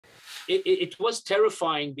it was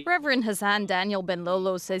terrifying. Reverend Hassan Daniel Ben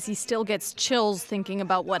Lolo says he still gets chills thinking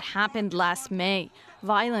about what happened last May.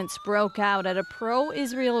 Violence broke out at a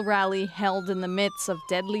pro-Israel rally held in the midst of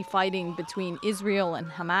deadly fighting between Israel and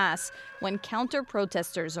Hamas when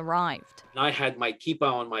counter-protesters arrived. I had my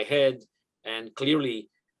kippah on my head, and clearly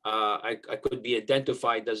I could be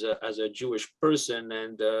identified as a Jewish person,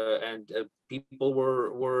 and people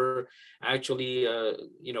were actually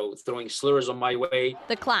throwing slurs on my way.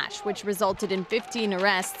 The clash, which resulted in 15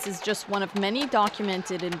 arrests, is just one of many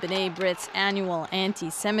documented in B'nai Brith's annual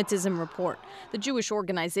anti-Semitism report. The Jewish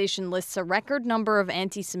organization lists a record number of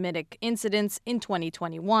anti-Semitic incidents in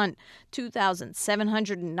 2021,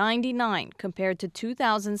 2,799 compared to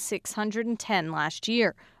 2,610 last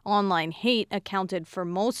year. Online hate accounted for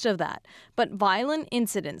most of that, but violent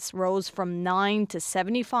incidents rose from 9 to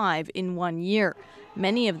 75 in 1 year,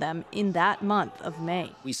 many of them in that month of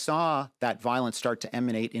May. We saw that violence start to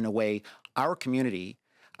emanate in a way our community,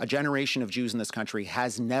 a generation of Jews in this country,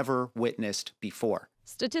 has never witnessed before.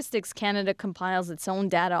 Statistics Canada compiles its own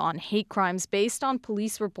data on hate crimes based on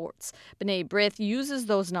police reports. B'nai Brith uses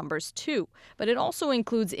those numbers too, but it also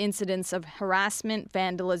includes incidents of harassment,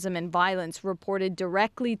 vandalism, and violence reported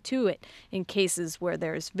directly to it. In cases where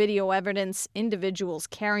there's video evidence, individuals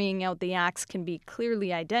carrying out the acts can be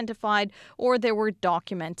clearly identified, or there were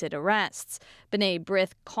documented arrests. B'nai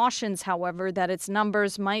Brith cautions, however, that its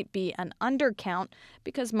numbers might be an undercount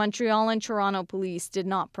because Montreal and Toronto police did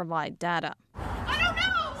not provide data.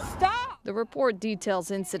 The report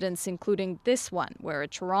details incidents including this one, where a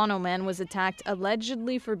Toronto man was attacked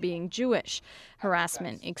allegedly for being Jewish,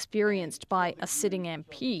 harassment experienced by a sitting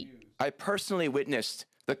MP. I personally witnessed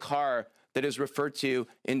the car that is referred to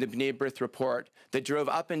in the B'nai Brith report that drove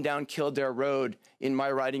up and down Kildare Road in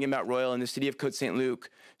my riding in Mount Royal in the city of Côte St. Luc,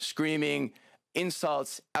 screaming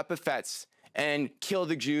insults, epithets, and kill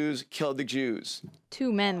the Jews, kill the Jews.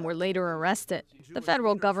 2 men were later arrested. The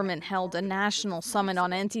federal government held a national summit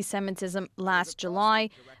on anti-Semitism last July.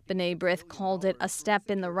 B'nai Brith called it a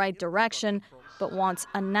step in the right direction, but wants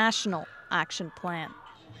a national action plan.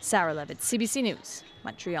 Sarah Levitt, CBC News,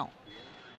 Montreal.